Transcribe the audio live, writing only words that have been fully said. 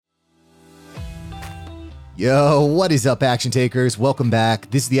Yo, what is up, action takers? Welcome back.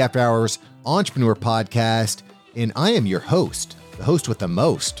 This is the After Hours Entrepreneur Podcast, and I am your host, the host with the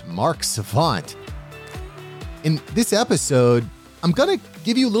most, Mark Savant. In this episode, I'm going to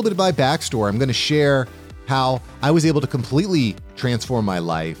give you a little bit of my backstory. I'm going to share how I was able to completely transform my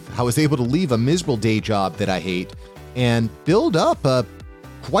life, how I was able to leave a miserable day job that I hate and build up a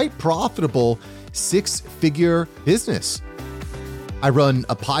quite profitable six-figure business. I run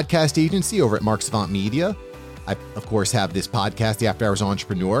a podcast agency over at Mark Savant Media. I, of course, have this podcast, The After Hours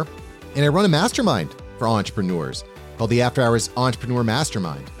Entrepreneur, and I run a mastermind for entrepreneurs called the After Hours Entrepreneur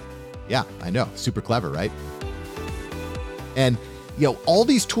Mastermind. Yeah, I know, super clever, right? And, all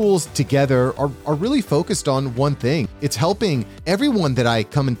these tools together are really focused on one thing. It's helping everyone that I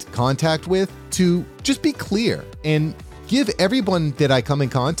come into contact with to just be clear and give everyone that I come in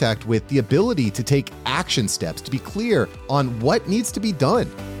contact with the ability to take action steps, to be clear on what needs to be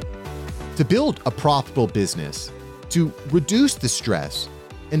done to build a profitable business, to reduce the stress,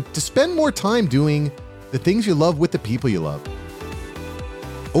 and to spend more time doing the things you love with the people you love.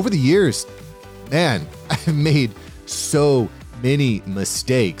 Over the years, man, I've made so many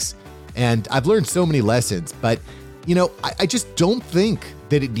mistakes and I've learned so many lessons, but I just don't think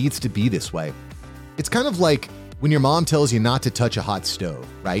that it needs to be this way. It's kind of like when your mom tells you not to touch a hot stove,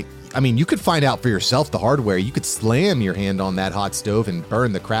 right? I mean, you could find out for yourself the hard way. You could slam your hand on that hot stove and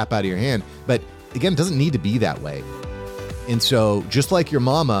burn the crap out of your hand. But again, it doesn't need to be that way. And so just like your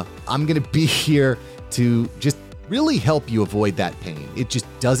mama, I'm going to be here to just really help you avoid that pain. It just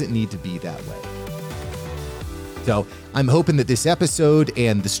doesn't need to be that way. So I'm hoping that this episode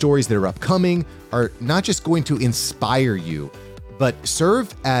and the stories that are upcoming are not just going to inspire you, but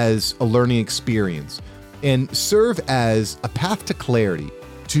serve as a learning experience and serve as a path to clarity,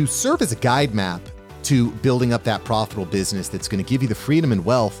 to serve as a guide map to building up that profitable business that's going to give you the freedom and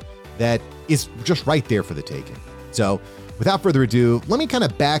wealth that is just right there for the taking. So without further ado, let me kind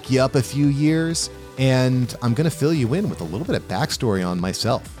of back you up a few years, and I'm going to fill you in with a little bit of backstory on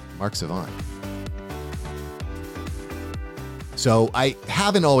myself, Mark Savant. So I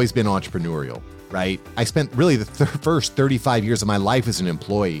haven't always been entrepreneurial, right? I spent really the first 35 years of my life as an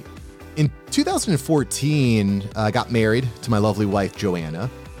employee. In 2014, I got married to my lovely wife, Joanna,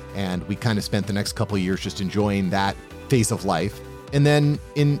 and we kind of spent the next couple of years just enjoying that phase of life. And then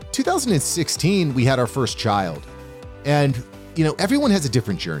in 2016, we had our first child. And, everyone has a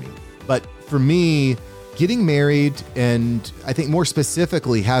different journey. But for me, getting married and I think more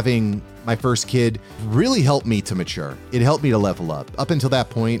specifically having my first kid really helped me to mature. It helped me to level up. Up until that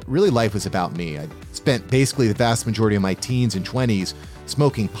point, really life was about me. I spent basically the vast majority of my teens and 20s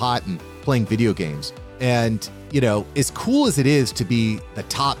smoking pot and playing video games. And, as cool as it is to be the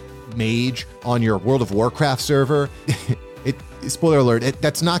top mage on your World of Warcraft server, spoiler alert,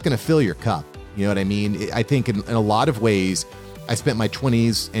 that's not going to fill your cup. You know what I mean? I think in a lot of ways, I spent my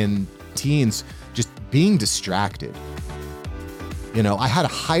 20s and teens just being distracted. I had a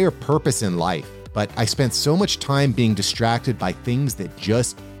higher purpose in life, but I spent so much time being distracted by things that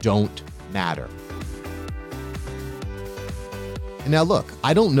just don't matter. And now look,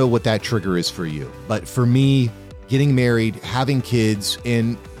 I don't know what that trigger is for you, but for me, getting married, having kids,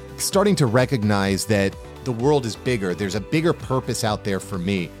 and starting to recognize that the world is bigger, there's a bigger purpose out there for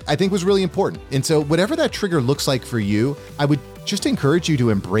me, I think was really important. And so whatever that trigger looks like for you, I would just encourage you to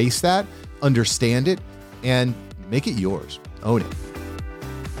embrace that, understand it, and make it yours. Own it.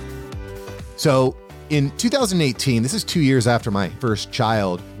 So in 2018, this is 2 years after my first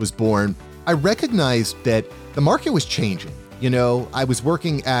child was born, I recognized that the market was changing. I was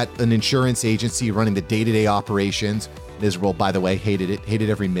working at an insurance agency running the day-to-day operations. Miserable, by the way, hated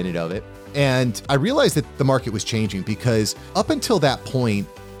every minute of it. And I realized that the market was changing because up until that point,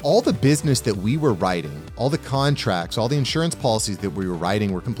 all the business that we were writing, all the contracts, all the insurance policies that we were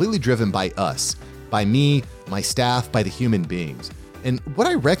writing were completely driven by us, by me, my staff, by the human beings. And what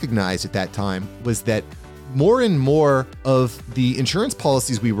I recognized at that time was that more and more of the insurance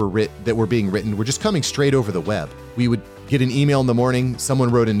policies that were being written were just coming straight over the web. We would get an email in the morning, someone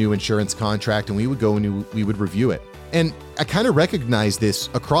wrote a new insurance contract, and we would go and we would review it. And I kind of recognized this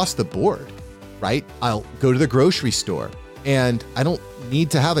across the board, right? I'll go to the grocery store and I don't need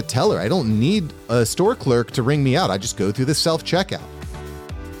to have a teller. I don't need a store clerk to ring me out. I just go through the self-checkout.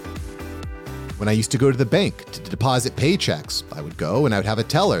 When I used to go to the bank to deposit paychecks, I would go and I would have a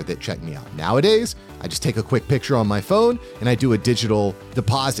teller that checked me out. Nowadays, I just take a quick picture on my phone and I do a digital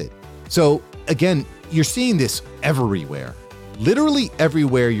deposit. So again, you're seeing this everywhere. Literally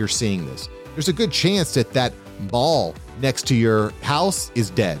everywhere you're seeing this. There's a good chance that that mall next to your house is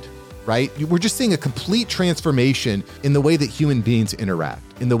dead, right? We're just seeing a complete transformation in the way that human beings interact,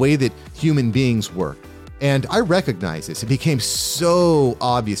 in the way that human beings work. And I recognize this. It became so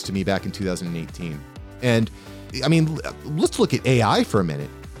obvious to me back in 2018. And I mean, let's look at AI for a minute.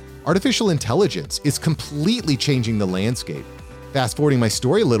 Artificial intelligence is completely changing the landscape. Fast forwarding my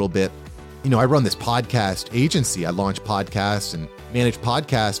story a little bit, I run this podcast agency. I launch podcasts and manage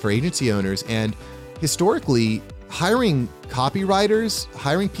podcasts for agency owners. And historically, hiring copywriters,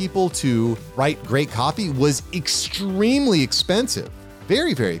 hiring people to write great copy was extremely expensive,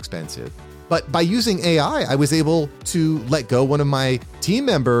 very, very expensive. But by using AI, I was able to let go one of my team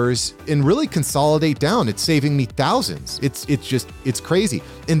members and really consolidate down. It's saving me thousands. It's crazy.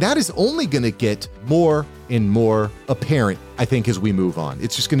 And that is only going to get more and more apparent, I think, as we move on.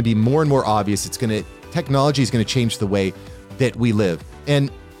 It's just going to be more and more obvious. Technology is going to change the way that we live.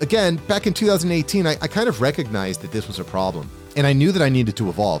 And again, back in 2018, I kind of recognized that this was a problem. And I knew that I needed to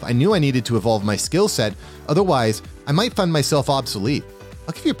evolve. I knew I needed to evolve my skill set. Otherwise, I might find myself obsolete.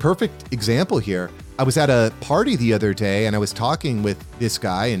 I'll give you a perfect example here. I was at a party the other day and I was talking with this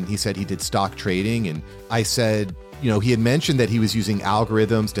guy and he said he did stock trading. And I said, he had mentioned that he was using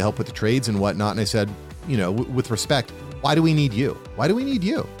algorithms to help with the trades and whatnot. And I said, with respect, why do we need you? Why do we need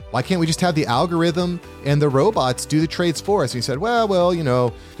you? Why can't we just have the algorithm and the robots do the trades for us? And he said, well,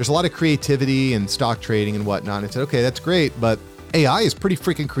 there's a lot of creativity in stock trading and whatnot. And I said, okay, that's great, but AI is pretty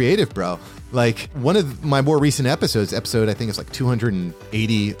freaking creative, bro. Like one of my more recent episode, I think it's like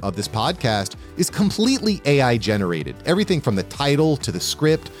 280 of this podcast, is completely AI generated. Everything from the title to the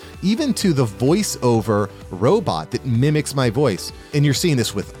script, even to the voiceover robot that mimics my voice. And you're seeing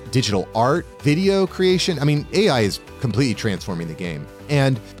this with digital art, video creation. I mean, AI is completely transforming the game.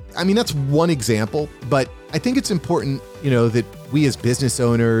 And I mean, that's one example, but I think it's important, that we as business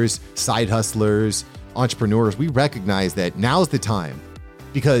owners, side hustlers, entrepreneurs, we recognize that now's the time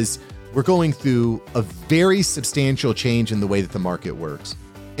because we're going through a very substantial change in the way that the market works.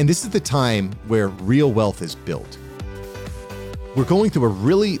 And this is the time where real wealth is built. We're going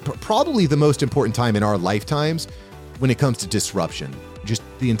through probably the most important time in our lifetimes when it comes to disruption. Just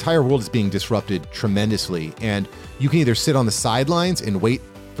the entire world is being disrupted tremendously. And you can either sit on the sidelines and wait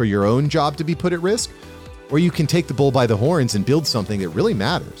for your own job to be put at risk, or you can take the bull by the horns and build something that really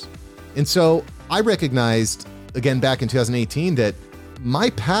matters. And so I recognized, again, back in 2018, that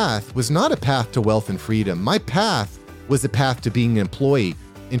my path was not a path to wealth and freedom. My path was the path to being an employee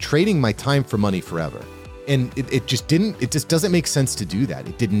and trading my time for money forever. And it just doesn't make sense to do that.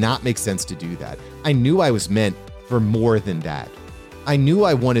 It did not make sense to do that. I knew I was meant for more than that. I knew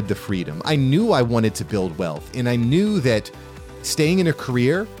I wanted the freedom. I knew I wanted to build wealth. And I knew that staying in a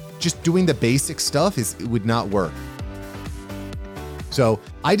career, just doing the basic stuff it would not work. So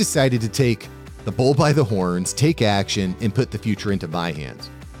I decided to take the bull by the horns, take action, and put the future into my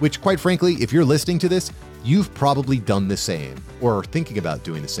hands. Which, quite frankly, if you're listening to this, you've probably done the same or are thinking about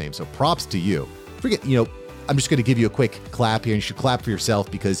doing the same. So props to you. I'm just going to give you a quick clap here. You should clap for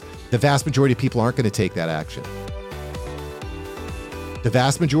yourself because the vast majority of people aren't going to take that action. The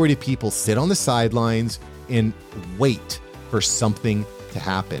vast majority of people sit on the sidelines and wait for something to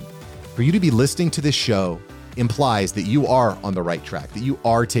happen. For you to be listening to this show implies that you are on the right track, that you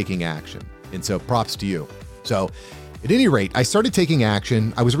are taking action. And so props to you. So at any rate, I started taking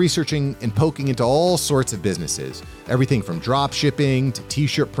action. I was researching and poking into all sorts of businesses, everything from drop shipping to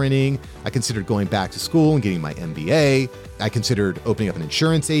t-shirt printing. I considered going back to school and getting my MBA. I considered opening up an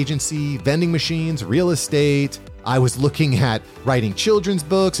insurance agency, vending machines, real estate. I was looking at writing children's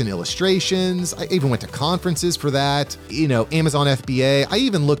books and illustrations. I even went to conferences for that. Amazon FBA. I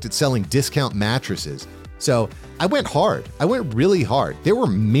even looked at selling discount mattresses. So I went hard. I went really hard. There were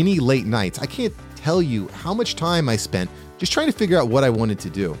many late nights. I can't tell you how much time I spent just trying to figure out what I wanted to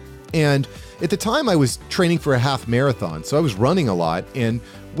do. And at the time I was training for a half marathon. So I was running a lot. And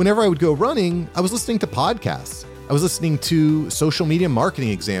whenever I would go running, I was listening to podcasts. I was listening to Social Media Marketing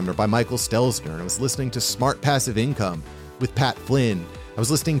Examiner by Michael Stelzner. I was listening to Smart Passive Income with Pat Flynn. I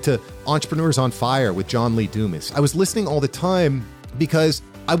was listening to Entrepreneurs on Fire with John Lee Dumas. I was listening all the time because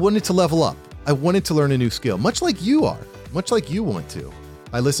I wanted to level up. I wanted to learn a new skill, much like you are, much like you want to,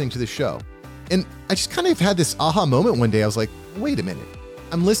 by listening to the show. And I just kind of had this aha moment one day. I was like, wait a minute.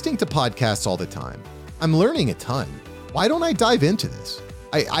 I'm listening to podcasts all the time. I'm learning a ton. Why don't I dive into this?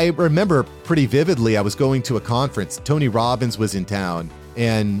 I remember pretty vividly, I was going to a conference. Tony Robbins was in town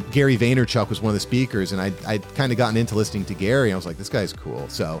and Gary Vaynerchuk was one of the speakers. And I'd kind of gotten into listening to Gary. I was like, this guy's cool.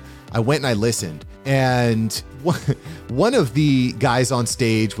 So I went and I listened. And one of the guys on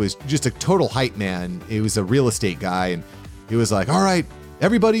stage was just a total hype man. He was a real estate guy. And he was like, all right,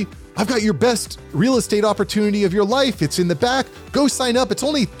 everybody, I've got your best real estate opportunity of your life. It's in the back. Go sign up. It's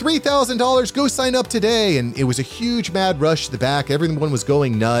only $3,000. Go sign up today. And it was a huge mad rush to the back. Everyone was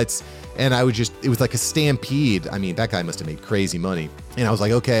going nuts. And it was like a stampede. I mean, that guy must have made crazy money. And I was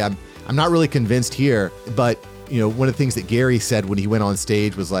like, okay, I'm not really convinced here. But, one of the things that Gary said when he went on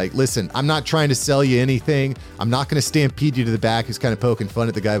stage was like, listen, I'm not trying to sell you anything. I'm not going to stampede you to the back. He's kind of poking fun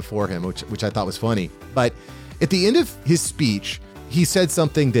at the guy before him, which I thought was funny. But at the end of his speech, he said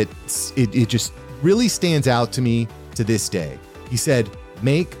something that it just really stands out to me to this day. He said,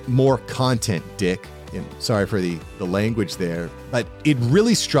 make more content, Dick. And sorry for the language there, but it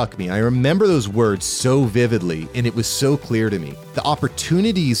really struck me. I remember those words so vividly, and it was so clear to me. The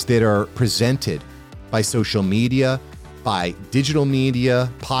opportunities that are presented by social media, by digital media,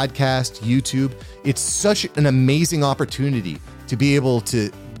 podcast, YouTube, it's such an amazing opportunity to be able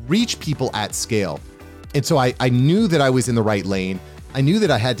to reach people at scale. And so I knew that I was in the right lane. I knew that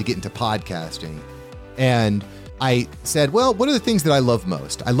I had to get into podcasting. And I said, well, what are the things that I love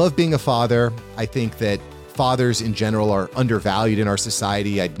most? I love being a father. I think that fathers in general are undervalued in our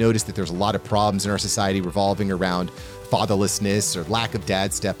society. I'd noticed that there's a lot of problems in our society revolving around fatherlessness or lack of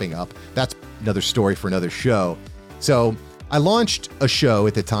dad stepping up. That's another story for another show. So I launched a show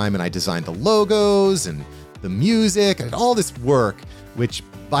at the time, and I designed the logos and the music and all this work, which,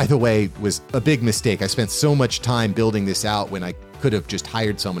 by the way, was a big mistake. I spent so much time building this out when I could have just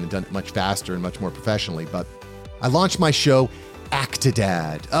hired someone and done it much faster and much more professionally. But I launched my show,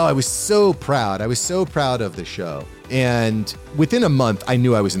 Act-A-Dad. Oh, I was so proud. I was so proud of the show. And within a month, I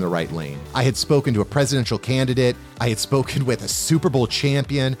knew I was in the right lane. I had spoken to a presidential candidate. I had spoken with a Super Bowl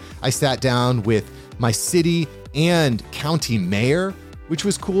champion. I sat down with my city and county mayor, which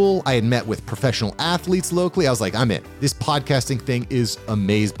was cool. I had met with professional athletes locally. I was like, I'm in. This podcasting thing is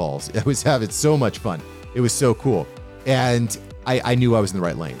amazeballs. I was having so much fun. It was so cool. And I knew I was in the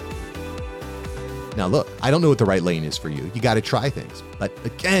right lane. Now, look, I don't know what the right lane is for you. You got to try things. But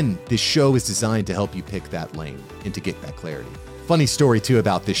again, this show is designed to help you pick that lane and to get that clarity. Funny story, too,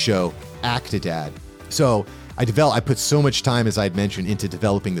 about this show, Act-A-Dad. So I put so much time, as I'd mentioned, into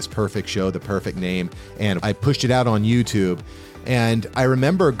developing this perfect show, the perfect name, and I pushed it out on YouTube. And I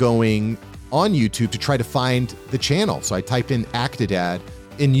remember going on YouTube to try to find the channel. So I typed in Act-A-Dad,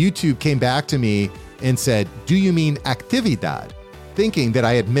 and YouTube came back to me and said, do you mean actividad? Thinking that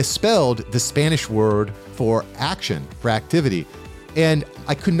I had misspelled the Spanish word for action, for activity. And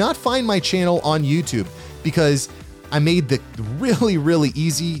I could not find my channel on YouTube because I made the really, really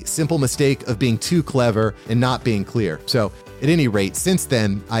easy, simple mistake of being too clever and not being clear. So at any rate, since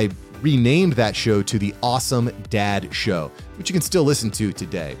then, I renamed that show to The Awesome Dad Show, which you can still listen to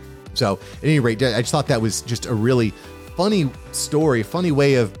today. So at any rate, I just thought that was just a really funny story, funny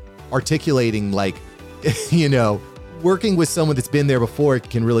way of articulating, like, working with someone that's been there before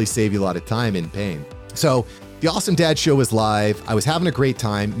can really save you a lot of time and pain. So The Awesome Dad Show was live. I was having a great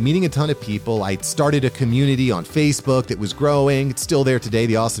time, meeting a ton of people. I started a community on Facebook that was growing. It's still there today,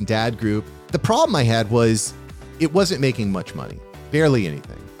 the Awesome Dad Group. The problem I had was it wasn't making much money, barely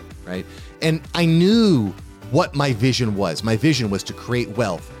anything, right? And I knew what my vision was. My vision was to create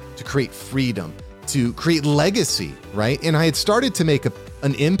wealth, to create freedom, to create legacy, right? And I had started to make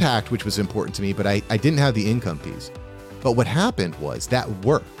an impact, which was important to me, but I didn't have the income piece. But what happened was that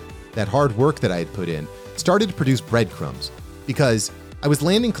work, that hard work that I had put in, started to produce breadcrumbs because I was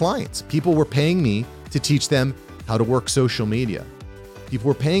landing clients. People were paying me to teach them how to work social media. People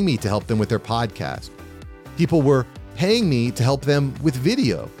were paying me to help them with their podcast. People were paying me to help them with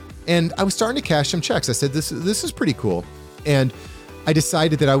video. And I was starting to cash some checks. I said, this is pretty cool. And I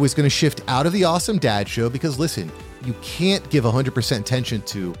decided that I was going to shift out of the Awesome Dad Show because, listen, you can't give 100% attention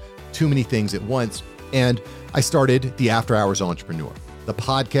to too many things at once. And I started the After Hours Entrepreneur, the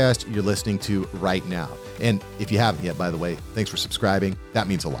podcast you're listening to right now. And if you haven't yet, by the way, thanks for subscribing. That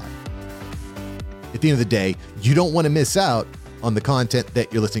means a lot. At the end of the day, you don't want to miss out on the content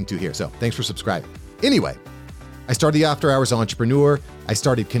that you're listening to here. So thanks for subscribing. Anyway, I started the After Hours Entrepreneur. I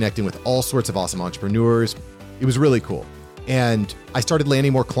started connecting with all sorts of awesome entrepreneurs. It was really cool. And I started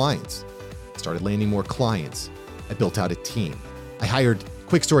landing more clients. I built out a team.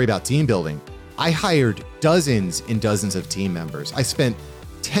 Quick story about team building. I hired dozens and dozens of team members. I spent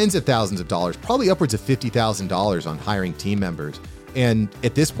tens of thousands of dollars, probably upwards of $50,000 on hiring team members. And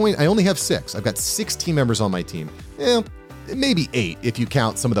at this point, I only have 6. I've got 6 team members on my team. Maybe 8 if you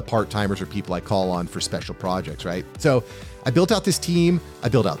count some of the part-timers or people I call on for special projects, right? So I built out this team. I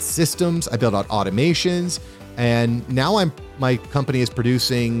built out systems. I built out automations. And now my company is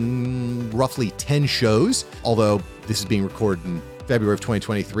producing roughly 10 shows, although this is being recorded in February of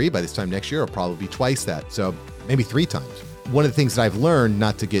 2023. By this time next year, it'll probably be twice that. So maybe 3 times. one of the things that I've learned,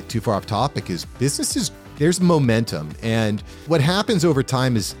 not to get too far off topic, is there's momentum. And what happens over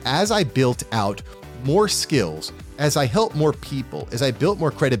time is, as I built out more skills, as I helped more people, as I built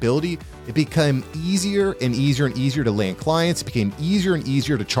more credibility, it became easier and easier and easier to land clients. It became easier and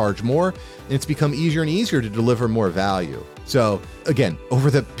easier to charge more, and it's become easier and easier to deliver more value. So again,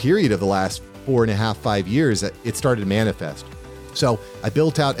 over the period of the last 4.5, 5 years, it started to manifest. So I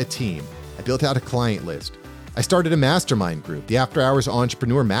built out a team. I built out a client list. I started a mastermind group, the After Hours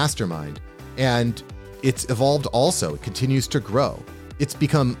Entrepreneur Mastermind, and it's evolved also. It continues to grow. It's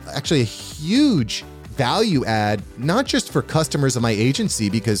become actually a huge value add, not just for customers of my agency,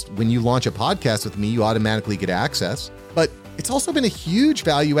 because when you launch a podcast with me, you automatically get access, but it's also been a huge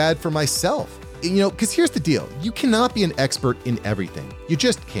value add for myself. Because here's the deal. You cannot be an expert in everything. You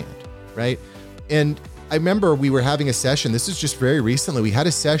just can't, right? And I remember we were having a session. This is just very recently. We had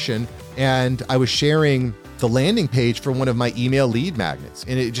a session and I was sharing the landing page for one of my email lead magnets,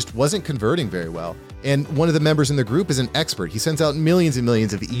 and it just wasn't converting very well. And one of the members in the group is an expert. He sends out millions and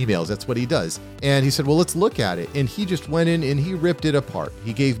millions of emails. That's what he does. And he said, well, let's look at it. And he just went in and he ripped it apart.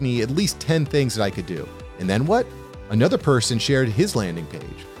 He gave me at least 10 things that I could do. And then what? Another person shared his landing page.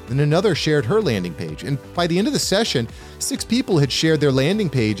 Then another shared her landing page. And by the end of the session, 6 people had shared their landing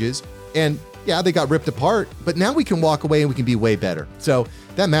pages. And yeah, they got ripped apart, but now we can walk away and we can be way better. So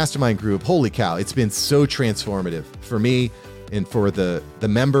that mastermind group, holy cow, it's been so transformative for me and for the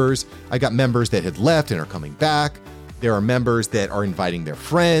members. I got members that had left and are coming back. There are members that are inviting their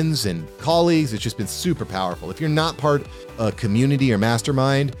friends and colleagues. It's just been super powerful. If you're not part of a community or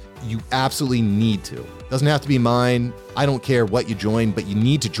mastermind, you absolutely need to. It doesn't have to be mine. I don't care what you join, but you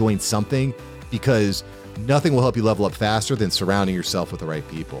need to join something, because nothing will help you level up faster than surrounding yourself with the right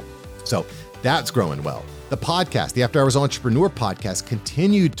people. So that's growing well. The podcast, the After Hours Entrepreneur Podcast,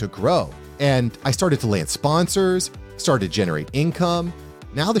 continued to grow. And I started to land sponsors, started to generate income.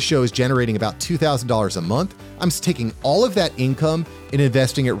 Now the show is generating about $2,000 a month. I'm taking all of that income and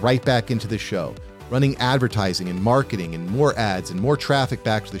investing it right back into the show, running advertising and marketing and more ads and more traffic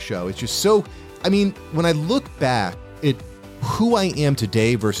back to the show. It's just so, when I look back at who I am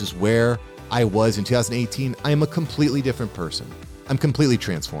today versus where I was in 2018, I am a completely different person. I'm completely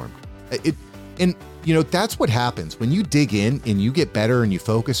transformed. That's what happens when you dig in and you get better and you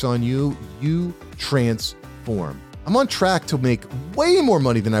focus on you transform. I'm on track to make way more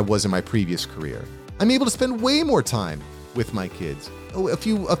money than I was in my previous career. I'm able to spend way more time with my kids. A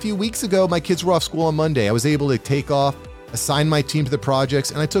few weeks ago, my kids were off school on Monday. I was able to take off, assign my team to the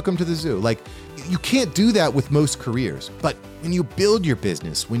projects, and I took them to the zoo. Like, you can't do that with most careers. But when you build your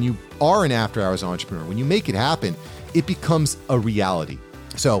business, when you are an after-hours entrepreneur, when you make it happen, it becomes a reality.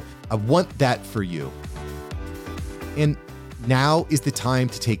 So I want that for you. And now is the time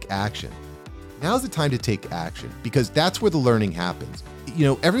to take action. Now's the time to take action, because that's where the learning happens.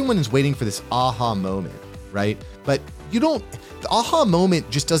 Everyone is waiting for this aha moment, right? But the aha moment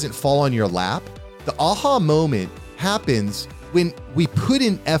just doesn't fall on your lap. The aha moment happens when we put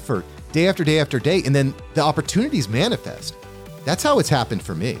in effort day after day after day, and then the opportunities manifest. That's how it's happened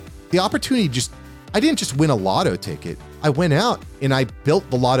for me. The opportunity I didn't just win a lotto ticket. I went out and I built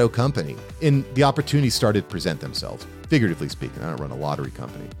the lotto company, and the opportunities started to present themselves. Figuratively speaking, I don't run a lottery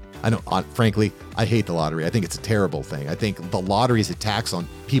company. Frankly, I hate the lottery. I think it's a terrible thing. I think the lottery is a tax on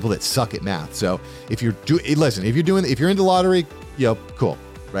people that suck at math. So if you're into lottery, cool,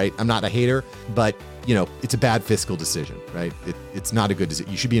 right? I'm not a hater, but it's a bad fiscal decision, right? It's not a good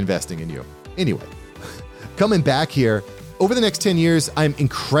decision. You should be investing in you. Anyway, coming back here, over the next 10 years, I'm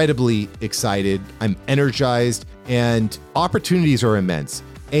incredibly excited. I'm energized, and opportunities are immense.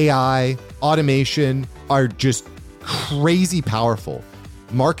 AI, automation are just crazy powerful.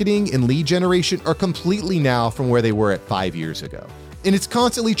 Marketing and lead generation are completely now from where they were at 5 years ago. And it's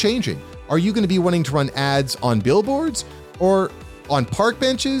constantly changing. Are you going to be wanting to run ads on billboards or on park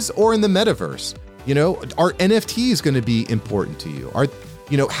benches or in the metaverse? Are NFTs going to be important to you?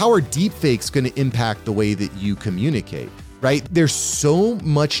 How are deepfakes going to impact the way that you communicate, right? There's so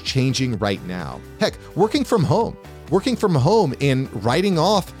much changing right now. Heck, working from home and writing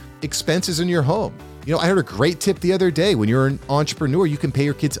off expenses in your home. I heard a great tip the other day. When you're an entrepreneur, you can pay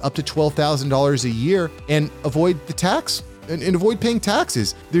your kids up to $12,000 a year and avoid the tax and avoid paying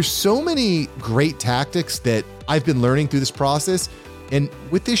taxes. There's so many great tactics that I've been learning through this process. And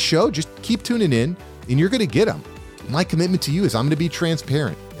with this show, just keep tuning in and you're going to get them. My commitment to you is I'm going to be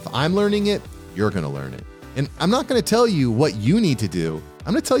transparent. If I'm learning it, you're going to learn it. And I'm not going to tell you what you need to do.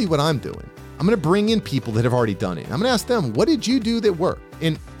 I'm going to tell you what I'm doing. I'm going to bring in people that have already done it. I'm going to ask them, what did you do that worked?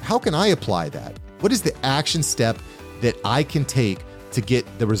 And how can I apply that? What is the action step that I can take to get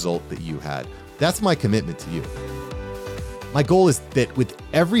the result that you had? That's my commitment to you. My goal is that with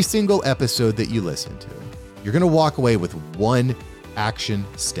every single episode that you listen to, you're going to walk away with one action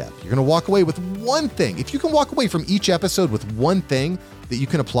step. You're going to walk away with one thing. If you can walk away from each episode with one thing that you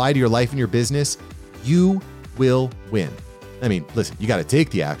can apply to your life and your business, you will win. I mean, listen, you got to take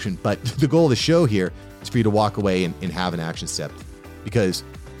the action, but the goal of the show here is for you to walk away and have an action step. Because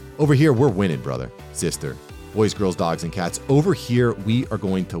over here, we're winning, brother, sister, boys, girls, dogs, and cats. Over here, we are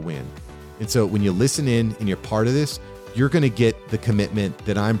going to win. And so when you listen in and you're part of this, you're going to get the commitment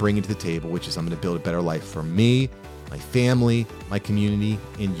that I'm bringing to the table, which is I'm going to build a better life for me, my family, my community,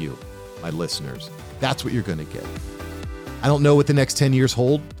 and you, my listeners. That's what you're going to get. I don't know what the next 10 years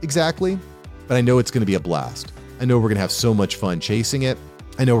hold exactly, but I know it's going to be a blast. I know we're going to have so much fun chasing it.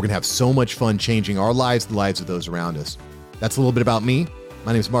 I know we're going to have so much fun changing our lives, the lives of those around us. That's a little bit about me.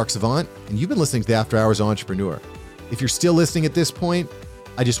 My name is Mark Savant, and you've been listening to the After Hours Entrepreneur. If you're still listening at this point,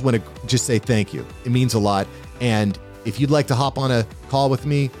 I just want to say thank you. It means a lot. And if you'd like to hop on a call with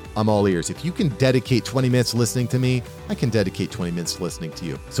me, I'm all ears. If you can dedicate 20 minutes listening to me, I can dedicate 20 minutes listening to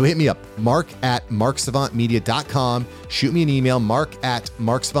you. So hit me up, mark@marksavantmedia.com. Shoot me an email,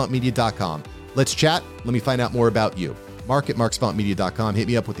 mark@marksavantmedia.com. Let's chat. Let me find out more about you. mark@marksavantmedia.com. Hit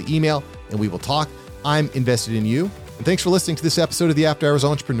me up with the email and we will talk. I'm invested in you. And thanks for listening to this episode of the After Hours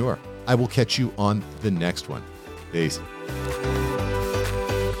Entrepreneur. I will catch you on the next one. Peace.